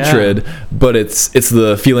or hatred, but it's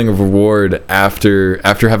the feeling of reward after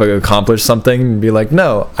having accomplished something, and be like,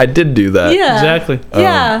 no, I did do that. Yeah. Exactly.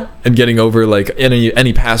 Yeah. And getting over like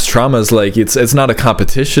any past traumas, like it's not a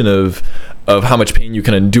competition of how much pain you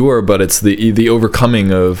can endure, but it's the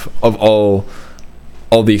overcoming of all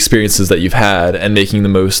the experiences that you've had and making the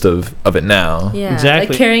most of it now. Yeah. Exactly.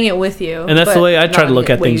 Like carrying it with you. And that's the but way I try to not look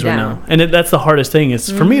at weigh things you right down. now. And that's the hardest thing is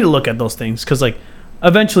for me to look at those things, because like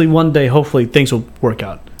eventually one day, hopefully things will work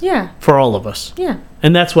out Yeah. for all of us. Yeah.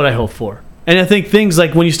 And that's what I hope for. And I think things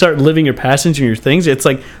like when you start living your passions and your things, it's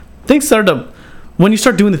like things start to, when you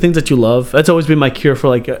start doing the things that you love, that's always been my cure for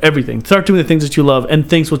like everything. Start doing the things that you love, and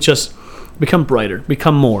things will just become brighter,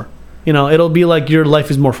 become more. It'll be like your life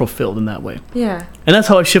is more fulfilled in that way. Yeah. And that's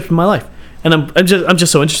how I've shifted my life. And I'm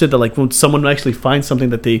just so interested that like when someone actually finds something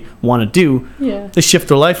that they want to do, Yeah. they shift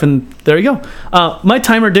their life, and there you go. My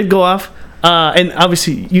timer did go off, and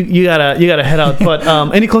obviously you gotta head out. But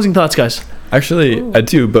any closing thoughts, guys? Actually, Ooh. I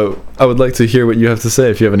do, but I would like to hear what you have to say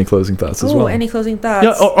if you have any closing thoughts as Oh, well. any closing thoughts?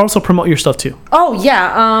 Yeah. Also promote your stuff too. Oh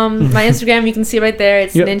yeah, my Instagram, you can see right there.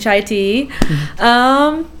 It's Yep. Ninchai T.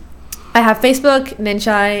 I have Facebook,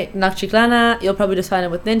 Ninchai Nakchiklana. You'll probably just find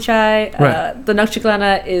it with Ninchai. Right. The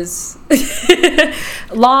Nakchiklana is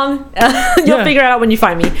long. You'll Yeah. figure it out when you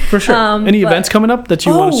find me. For sure. Any events coming up that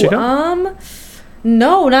you want to check out?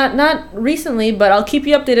 No, not recently, but I'll keep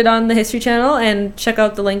you updated on the History Channel, and check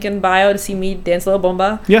out the link in bio to see me dance La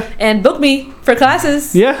Bomba. Yeah. And book me for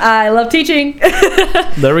classes. Yeah. I love teaching.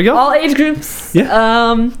 There we go. All age groups.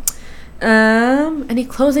 Yeah. Any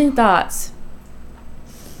closing thoughts?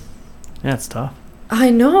 Yeah, it's tough.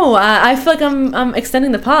 I know. I feel like I'm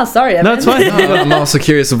extending the pause. Sorry. No, it's fine. No, I'm also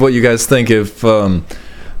curious of what you guys think. If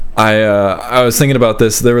I was thinking about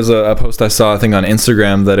this, there was a post I saw, I think on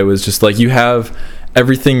Instagram, that it was just like you have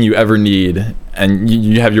everything you ever need, and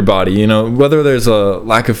you have your body. Whether there's a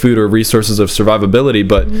lack of food or resources of survivability,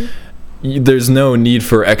 but there's no need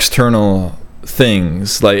for external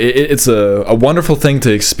things. Like it's a wonderful thing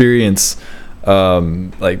to experience,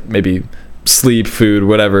 like maybe sleep, food,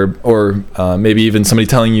 whatever, or maybe even somebody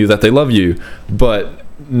telling you that they love you, but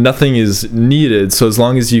nothing is needed. So as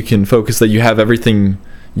long as you can focus that you have everything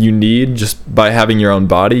you need just by having your own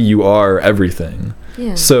body, you are everything.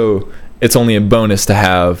 Yeah. So it's only a bonus to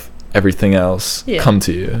have everything else come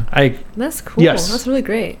to you. That's cool. Yes. That's really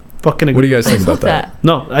great. Fucking agree. What do you guys think I about love that?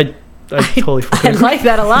 No, I totally fucking I agree. like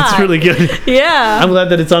that a lot. It's really good. Yeah. I'm glad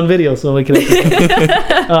that it's on video, so we can. In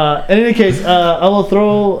any case, I will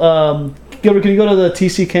throw. Gilbert, can you go to the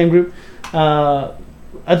TC Cam group?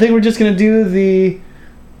 I think we're just gonna do the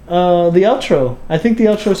outro. I think the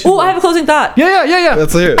outro should. Oh, I have a closing thought. Yeah.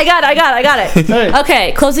 Let's hear it. I got it. Hey.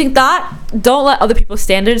 Okay, closing thought. Don't let other people's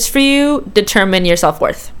standards for you determine your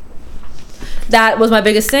self-worth. That was my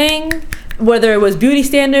biggest thing. Whether it was beauty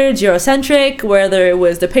standards, Eurocentric, whether it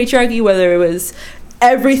was the patriarchy, whether it was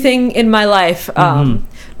everything in my life.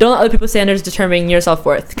 Don't let other people's standards determine your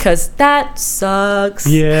self-worth, because that sucks.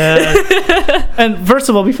 Yeah. And first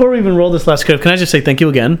of all, before we even roll this last clip, can I just say thank you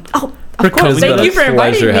again? Oh, For of course. coming. Thank you for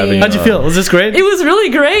inviting Pleasure having me. you. How'd you feel? Was this great? It was really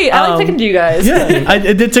great. I like talking to you guys. Yeah,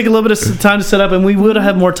 it did take a little bit of time to set up, and we would have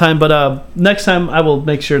had more time, but next time I will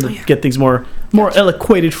make sure to get things more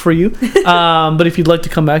eloquated for you. But if you'd like to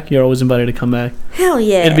come back, you're always invited to come back. Hell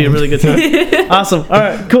yeah. It'd be a really good time. Awesome. All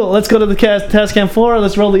right, cool. Let's go to the Tascam 4.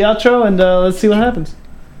 Let's roll the outro, and let's see what happens.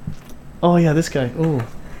 Oh, yeah, this guy. Ooh.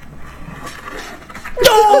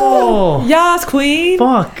 Oh! Yas, queen.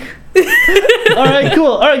 Fuck. All right,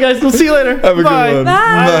 cool. All right, guys, we'll see you later. Have a good Bye. one.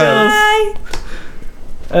 Bye.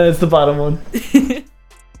 And it's the bottom one.